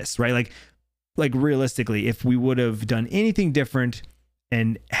have this, right? Realistically, if we would have done anything different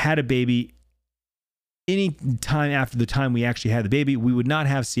and had a baby any time after the time we actually had the baby, we would not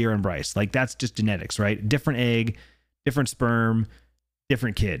have Sierra and Bryce. That's just genetics, right? Different egg, different sperm,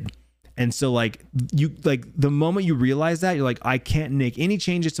 different kid. And so the moment you realize that, you're I can't make any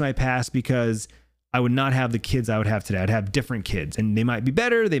changes to my past, because I would not have the kids I would have today. I'd have different kids, and they might be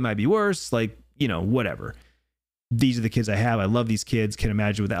better, they might be worse, whatever. These are the kids I have. I love these kids. Can't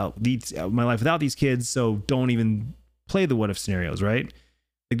imagine my life without these kids. So don't even play the what if scenarios, right?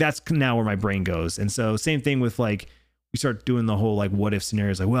 That's now where my brain goes. And so same thing with we start doing the whole what if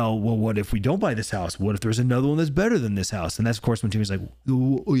scenarios. Well, what if we don't buy this house? What if there's another one that's better than this house? And that's of course when Timmy's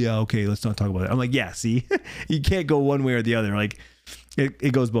oh yeah, okay, let's not talk about it. I'm yeah, see, you can't go one way or the other.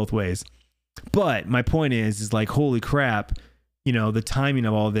 It goes both ways. But my point is holy crap, you know, the timing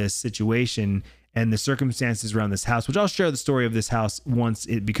of all this situation and the circumstances around this house, which I'll share the story of this house once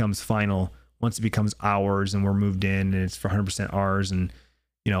it becomes final, once it becomes ours and we're moved in and it's for 100% ours. And,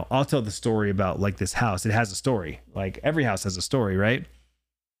 you know, I'll tell the story about like this house. It has a story. Like every house has a story, right?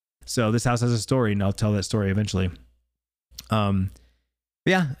 So this house has a story, and I'll tell that story eventually.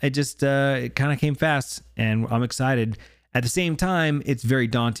 Yeah, it just, it kind of came fast, and I'm excited. At the same time, it's very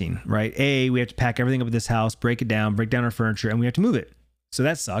daunting, right? We have to pack everything up at this house, break down our furniture, and we have to move it. So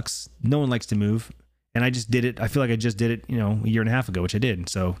that sucks. No one likes to move. And I just did it. I feel like I just did it, you know, a year and a half ago, which I did.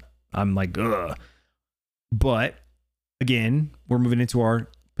 So I'm like, ugh. But again, we're moving into our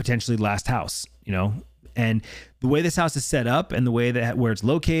potentially last house, you know, and the way this house is set up and the way that where it's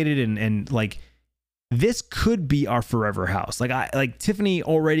located and like, this could be our forever house. Like Tiffany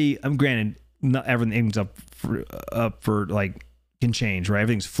already, I'm granted, not everything's up for like can change, right?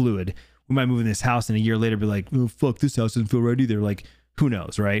 Everything's fluid. We might move in this house and a year later be like, oh fuck, this house doesn't feel right either. Like, who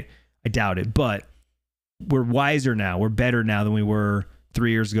knows, right? I doubt it, but we're wiser now. We're better now than we were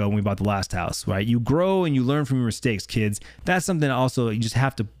 3 years ago when we bought the last house, right? You grow and you learn from your mistakes, kids. That's something also you just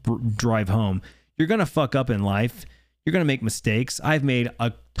have to drive home. You're going to fuck up in life. You're going to make mistakes. I've made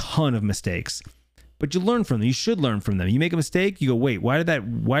a ton of mistakes, but you learn from them. You should learn from them. You make a mistake, you go, wait, why did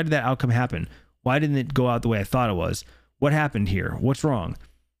that outcome happen? Why didn't it go out the way I thought it was? What happened here? What's wrong?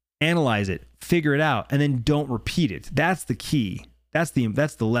 Analyze it, figure it out, and then don't repeat it. That's the key. That's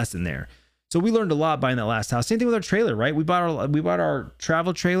the lesson there. So we learned a lot buying that last house. Same thing with our trailer, right? We bought our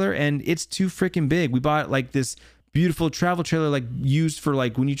travel trailer and it's too freaking big. We bought like this beautiful travel trailer, like used for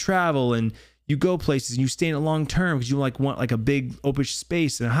like when you travel and you go places and you stay in it long term because you like want like a big open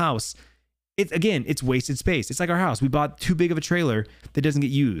space in a house. It's wasted space. It's like our house. We bought too big of a trailer that doesn't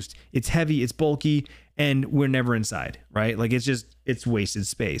get used. It's heavy, it's bulky, and we're never inside, right? Like it's wasted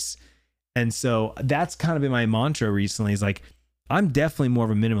space. And so that's kind of been my mantra recently is like, I'm definitely more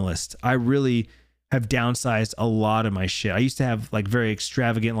of a minimalist. I really have downsized a lot of my shit. I used to have like very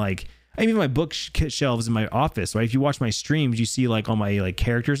extravagant, like even my bookshelves in my office, right? If you watch my streams, you see like all my like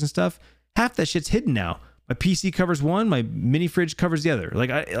characters and stuff. Half that shit's hidden now. My PC covers one, my mini fridge covers the other. Like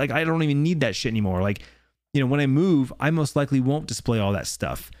I don't even need that shit anymore. Like, you know, when I move, I most likely won't display all that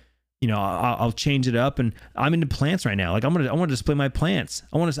stuff. You know, I'll change it up, and I'm into plants right now. Like I want to display my plants.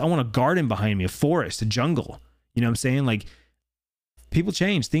 I want a garden behind me, a forest, a jungle. You know what I'm saying? Like people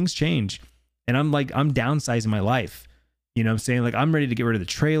change, things change. And I'm downsizing my life. You know what I'm saying? Like I'm ready to get rid of the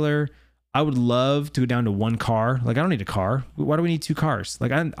trailer. I would love to go down to one car. Like I don't need a car. Why do we need two cars?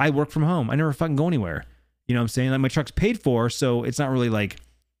 Like I work from home. I never fucking go anywhere. You know what I'm saying? Like my truck's paid for, so it's not really like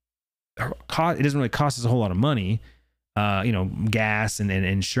it doesn't really cost us a whole lot of money. You know, gas and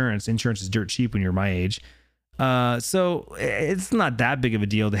insurance. Insurance is dirt cheap when you're my age. So it's not that big of a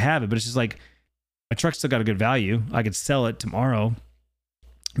deal to have it, but it's just like my truck's still got a good value. I could sell it tomorrow,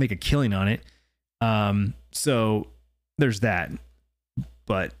 make a killing on it. So there's that.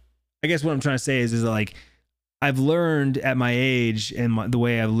 But I guess what I'm trying to say is like I've learned at my age and the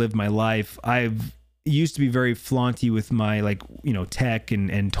way I've lived my life, I've used to be very flaunty with my like, you know, tech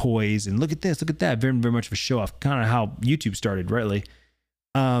and toys and look at this, look at that. Very, very much of a show off, kind of how YouTube started, really.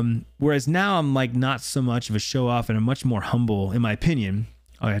 Whereas now I'm like not so much of a show off and I'm much more humble, in my opinion.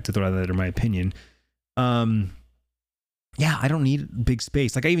 Oh, I have to throw out that in my opinion. Yeah, I don't need big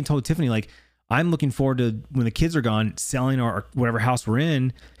space. Like I even told Tiffany, like I'm looking forward to when the kids are gone, selling our whatever house we're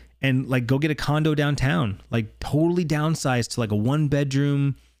in and like go get a condo downtown, like totally downsized to like a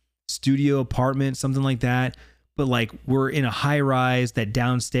 1-bedroom studio apartment, something like that. But like we're in a high rise that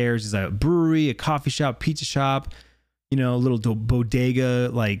downstairs is a brewery, a coffee shop, pizza shop, you know, a little bodega,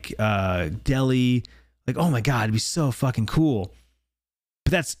 like deli. Like, oh my God, it'd be so fucking cool.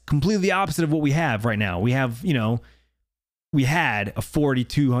 But that's completely the opposite of what we have right now. We have, you know, we had a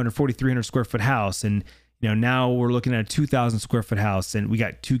 4,200, 4,300 square foot house. And, you know, now we're looking at a 2,000 square foot house and we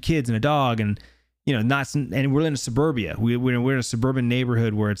got 2 kids and a dog and, you know, and we're in a suburbia. We're in a suburban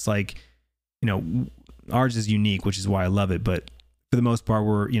neighborhood where it's like, you know, ours is unique, which is why I love it. But for the most part,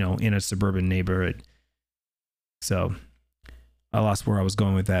 we're, you know, in a suburban neighborhood. So I lost where I was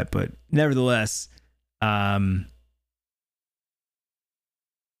going with that, but nevertheless, I'm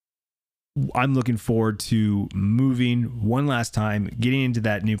looking forward to moving one last time, getting into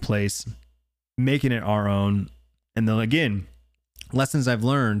that new place, making it our own. And then again, lessons I've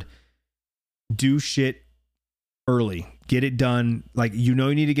learned, do shit early, get it done. Like, you know,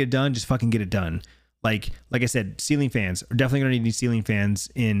 you need to get it done. Just fucking get it done. Like I said, ceiling fans are definitely going to need ceiling fans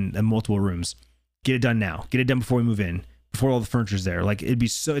in multiple rooms. Get it done now. Get it done before we move in, before all the furniture's there. Like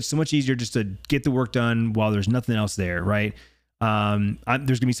it's so much easier just to get the work done while there's nothing else there. Right.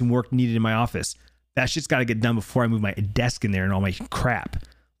 There's gonna be some work needed in my office. that shit's got to get done before I move my desk in there and all my crap.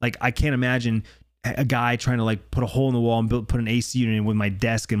 Like, I can't imagine a guy trying to like put a hole in the wall and put an AC unit in with my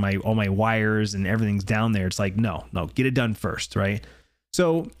desk and all my wires and everything's down there. It's like, no, get it done first, right?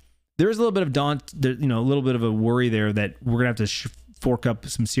 So there's a little bit of a little bit of a worry there that we're gonna have to fork up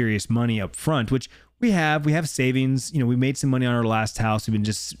some serious money up front, which we have savings. We made some money on our last house. We've been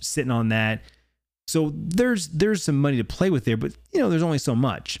just sitting on that. So there's some money to play with there, but there's only so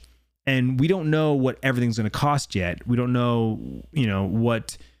much. And we don't know what everything's going to cost yet. We don't know,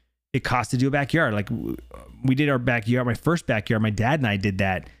 what it costs to do a backyard. Like, we did our backyard, my first backyard. My dad and I did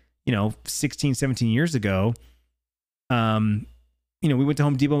that, 16, 17 years ago. We went to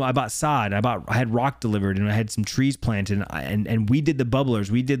Home Depot. I bought sod. I had rock delivered, and I had some trees planted. And we did the bubblers.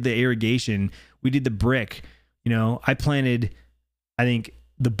 We did the irrigation. We did the brick. I planted, I think,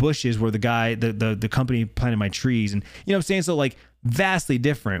 the bushes where the company planted my trees. And what I'm saying? So like, vastly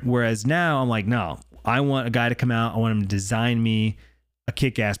different. Whereas now I'm like, no, I want a guy to come out. I want him to design me a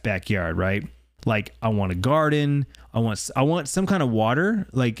kick-ass backyard, right? Like, I want a garden. I want some kind of water.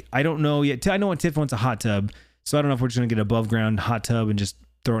 Like, I don't know yet. I know what Tiff wants, a hot tub. So I don't know if we're just going to get above ground hot tub and just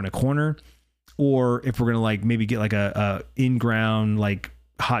throw it in a corner, or if we're going to like maybe get like a in-ground like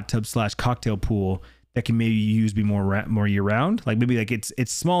hot tub / cocktail pool that can maybe be more year round. Like, maybe like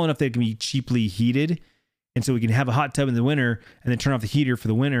it's small enough that it can be cheaply heated. And so we can have a hot tub in the winter and then turn off the heater for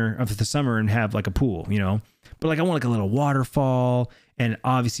the summer and have like a pool, but like, I want like a little waterfall and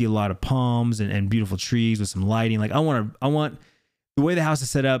obviously a lot of palms and beautiful trees with some lighting. Like, I want the way the house is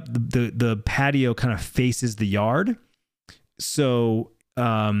set up, the patio kind of faces the yard. So,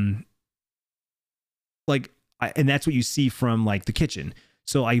 and that's what you see from like the kitchen.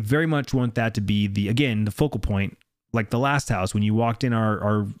 So I very much want that to be the focal point, like the last house. When you walked in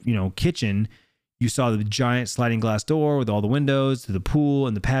our kitchen, you saw the giant sliding glass door with all the windows to the pool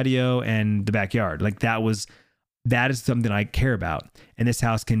and the patio and the backyard. Like, that is something I care about. And this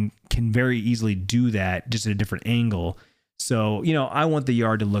house can very easily do that, just at a different angle. So, I want the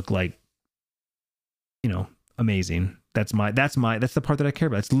yard to look like, amazing. That's the part that I care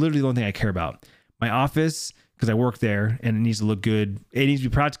about. It's literally the only thing I care about. My office, because I work there, and it needs to look good. It needs to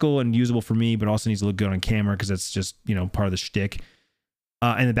be practical and usable for me, but also needs to look good on camera, because that's just, part of the shtick.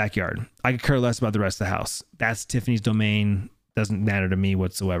 And the backyard, I could care less about the rest of the house. That's Tiffany's domain. Doesn't matter to me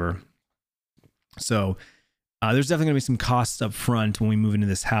whatsoever. So there's definitely going to be some costs up front when we move into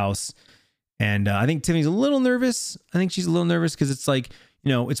this house. And I think Tiffany's a little nervous. I think she's a little nervous because it's like,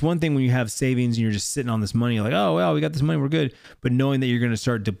 it's one thing when you have savings and you're just sitting on this money, like, oh, well, we got this money, we're good. But knowing that you're going to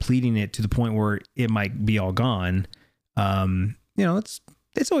start depleting it to the point where it might be all gone, it's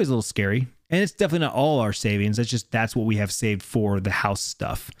always a little scary. And it's definitely not all our savings. That's what we have saved for the house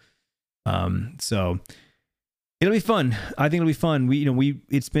stuff. So it'll be fun. I think it'll be fun.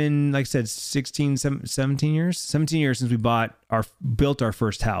 It's been, like I said, 17 years since we built our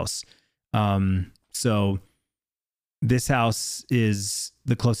first house. So this house is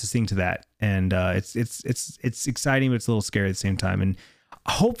the closest thing to that. And, it's exciting, but it's a little scary at the same time. And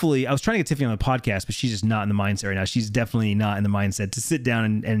hopefully, I was trying to get Tiffany on the podcast, but she's just not in the mindset right now. She's definitely not in the mindset to sit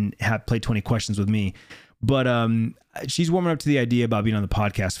down and play 20 questions with me. But she's warming up to the idea about being on the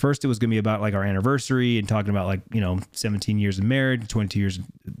podcast. First, it was going to be about like our anniversary and talking about like, 17 years of marriage, 22 years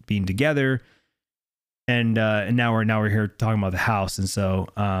being together. And now we're here talking about the house. And so,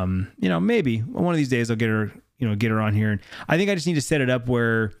 maybe one of these days I'll get her on here. And I think I just need to set it up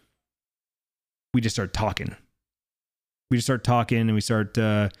where we just start talking. We just start talking and we start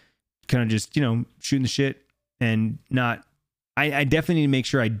kind of just, shooting the shit and not, I definitely need to make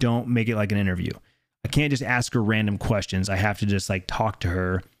sure I don't make it like an interview. I can't just ask her random questions. I have to just like talk to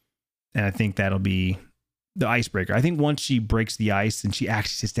her. And I think that'll be the icebreaker. I think once she breaks the ice and she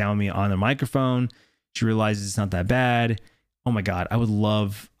actually sits down with me on the microphone, she realizes it's not that bad. Oh my God. I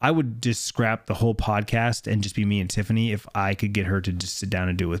would just scrap the whole podcast and just be me and Tiffany if I could get her to just sit down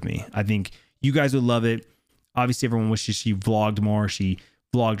and do it with me. I think you guys would love it. Obviously, everyone wishes she vlogged more. She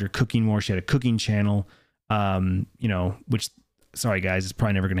vlogged her cooking more. She had a cooking channel, which, sorry guys, it's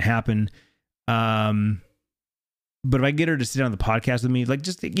probably never going to happen. But if I get her to sit down on the podcast with me, like,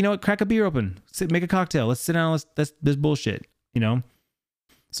 just, crack a beer open, make a cocktail. Let's sit down. That's this bullshit,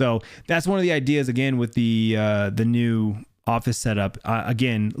 So that's one of the ideas, again, with the new office setup.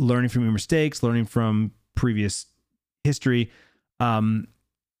 Again, learning from your mistakes, learning from previous history.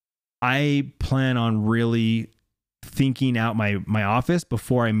 I plan on really thinking out my office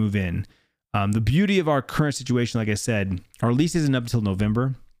before I move in. The beauty of our current situation, like I said, our lease isn't up until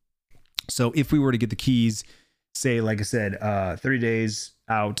November. So if we were to get the keys, say, like I said, 30 days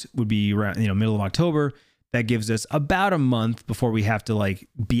out would be around, middle of October. That gives us about a month before we have to like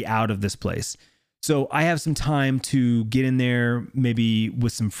be out of this place. So I have some time to get in there, maybe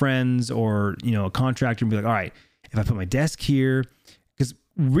with some friends or, a contractor, and be like, all right, if I put my desk here, because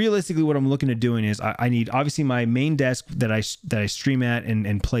realistically what I'm looking at doing is I need obviously my main desk that I stream at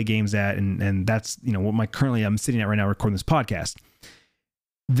and play games at. And that's, what I'm sitting at right now recording this podcast.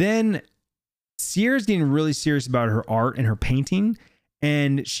 Then Sierra's getting really serious about her art and her painting.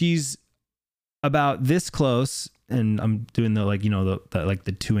 And she's about this close. And I'm doing the,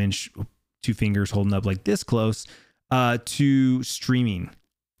 the 2-inch, 2 fingers holding up like this close to streaming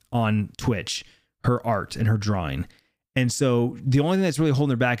on Twitch, her art and her drawing. And so the only thing that's really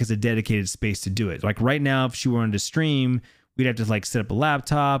holding her back is a dedicated space to do it. Like right now, if she wanted to stream, we'd have to set up a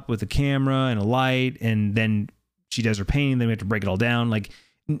laptop with a camera and a light, and then she does her painting, then we have to break it all down. Like,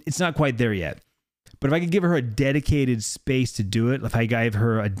 it's not quite there yet. But if I could give her a dedicated space to do it, if I gave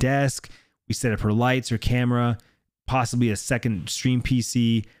her a desk, we set up her lights, her camera, possibly a second stream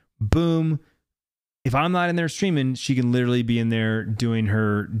PC, boom. If I'm not in there streaming, she can literally be in there doing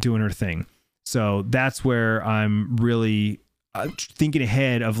her thing. So that's where I'm really thinking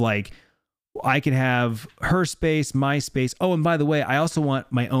ahead of I could have her space, my space. Oh, and by the way, I also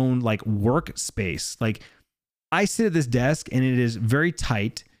want my own work space. I sit at this desk and it is very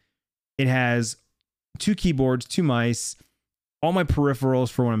tight. It has 2 keyboards, 2 mice, all my peripherals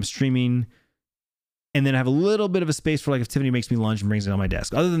for when I'm streaming. And then I have a little bit of a space for if Tiffany makes me lunch and brings it on my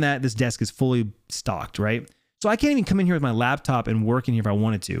desk. Other than that, this desk is fully stocked, right? So I can't even come in here with my laptop and work in here if I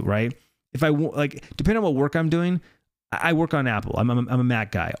wanted to, right? If I depending on what work I'm doing, I work on Apple. I'm a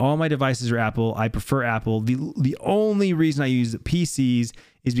Mac guy. All my devices are Apple. I prefer Apple. The only reason I use PCs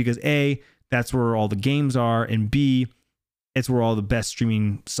is because A, that's where all the games are, and B, it's where all the best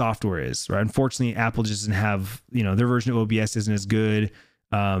streaming software is, right? Unfortunately, Apple just doesn't have, their version of OBS isn't as good.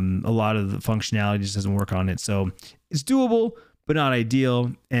 A lot of the functionality just doesn't work on it. So it's doable, but not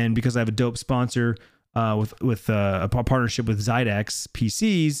ideal. And because I have a dope sponsor with a partnership with Zydex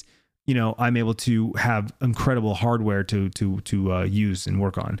PCs, I'm able to have incredible hardware to use and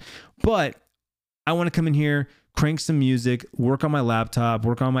work on. But I want to come in here, crank some music, work on my laptop,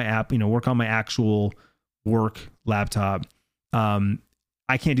 work on my app, work on my actual work laptop.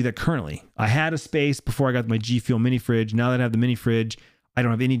 I can't do that currently. I had a space before I got my G Fuel mini fridge. Now that I have the mini fridge, I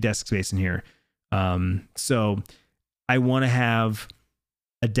don't have any desk space in here. So I want to have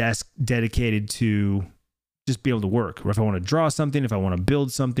a desk dedicated to just be able to work. Or if I want to draw something, if I want to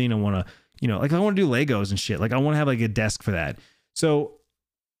build something, I want to, if I want to do Legos and shit, I want to have a desk for that. So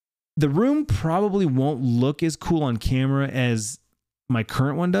the room probably won't look as cool on camera as my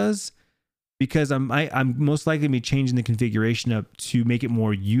current one does, because I'm most likely to be changing the configuration up to make it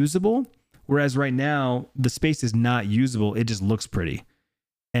more usable. Whereas right now the space is not usable. It just looks pretty.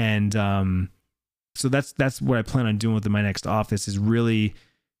 And so that's what I plan on doing with my next office, is really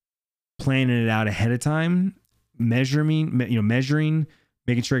planning it out ahead of time, measuring,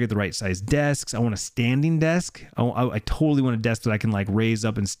 making sure I get the right size desks. I want a standing desk. I totally want a desk that I can raise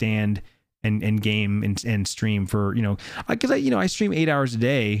up and stand and game and stream for, because I stream 8 hours a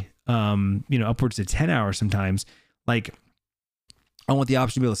day, upwards to 10 hours sometimes. I want the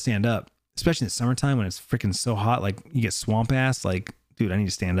option to be able to stand up, especially in the summertime when it's freaking so hot. You get swamp ass, dude, I need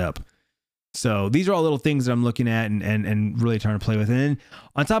to stand up. So these are all little things that I'm looking at and really trying to play with. And then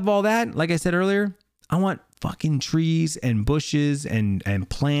on top of all that, like I said earlier, I want fucking trees and bushes and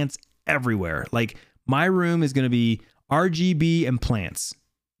plants everywhere. My room is going to be RGB and plants.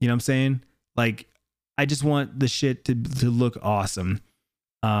 You know what I'm saying? I just want the shit to look awesome.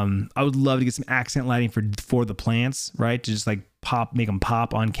 I would love to get some accent lighting for the plants, right? To just make them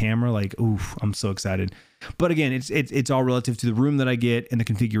pop on camera. Oof, I'm so excited. But again, it's all relative to the room that I get and the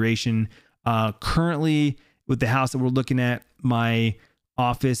configuration. Currently with the house that we're looking at, my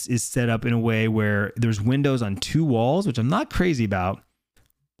office is set up in a way where there's windows on 2 walls, which I'm not crazy about,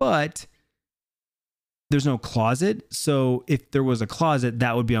 but there's no closet. So if there was a closet,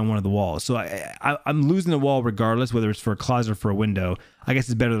 that would be on one of the walls. So I'm losing the wall regardless, whether it's for a closet or for a window. I guess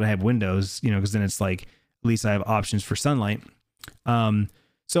it's better that I have windows, because then it's at least I have options for sunlight.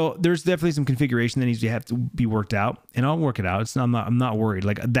 So there's definitely some configuration that needs to have to be worked out, and I'll work it out. I'm not worried.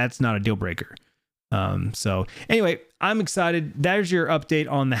 That's not a deal breaker. So anyway, I'm excited. There's your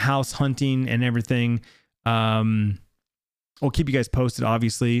update on the house hunting and everything. I'll keep you guys posted,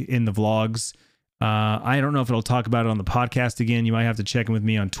 obviously, in the vlogs. I don't know if it'll talk about it on the podcast again. You might have to check in with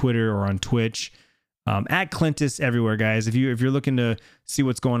me on Twitter or on Twitch. At Clintus everywhere, guys. If you're looking to see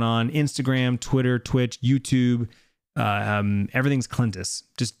what's going on, Instagram, Twitter, Twitch, YouTube, everything's Clintus.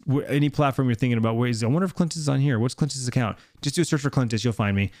 Just any platform you're thinking about. I wonder if Clintus is on here. What's Clintus' account? Just do a search for Clintus. You'll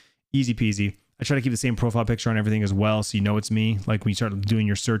find me. Easy peasy. I try to keep the same profile picture on everything as well, so you know it's me. When you start doing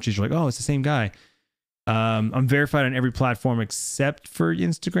your searches, you're like, oh, it's the same guy. I'm verified on every platform except for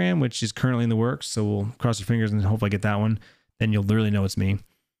Instagram, which is currently in the works. So we'll cross your fingers and hopefully get that one. Then you'll literally know it's me.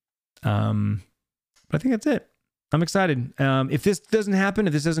 But I think that's it. I'm excited. If this doesn't happen,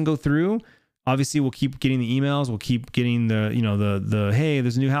 if this doesn't go through, obviously we'll keep getting the emails. We'll keep getting the hey,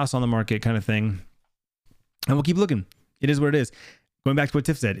 there's a new house on the market kind of thing. And we'll keep looking. It is what it is. Going back to what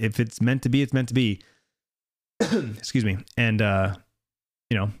Tiff said, if it's meant to be, it's meant to be. Excuse me. And,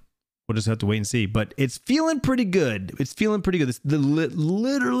 we'll just have to wait and see. But it's feeling pretty good. It's feeling pretty good. This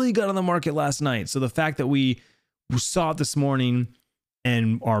literally got on the market last night. So the fact that we saw it this morning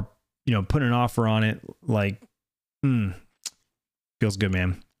and are, putting an offer on it, like, feels good,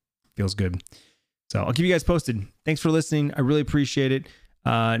 man. Feels good. So I'll keep you guys posted. Thanks for listening. I really appreciate it.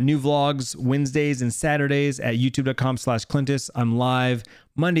 New vlogs Wednesdays and Saturdays at youtube.com/Clintus. I'm live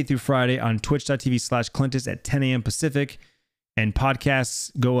Monday through Friday on twitch.tv/Clintus at 10 a.m. Pacific. And podcasts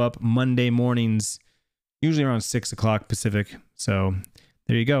go up Monday mornings, usually around 6 o'clock Pacific. So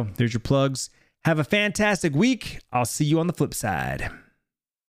there you go. There's your plugs. Have a fantastic week. I'll see you on the flip side.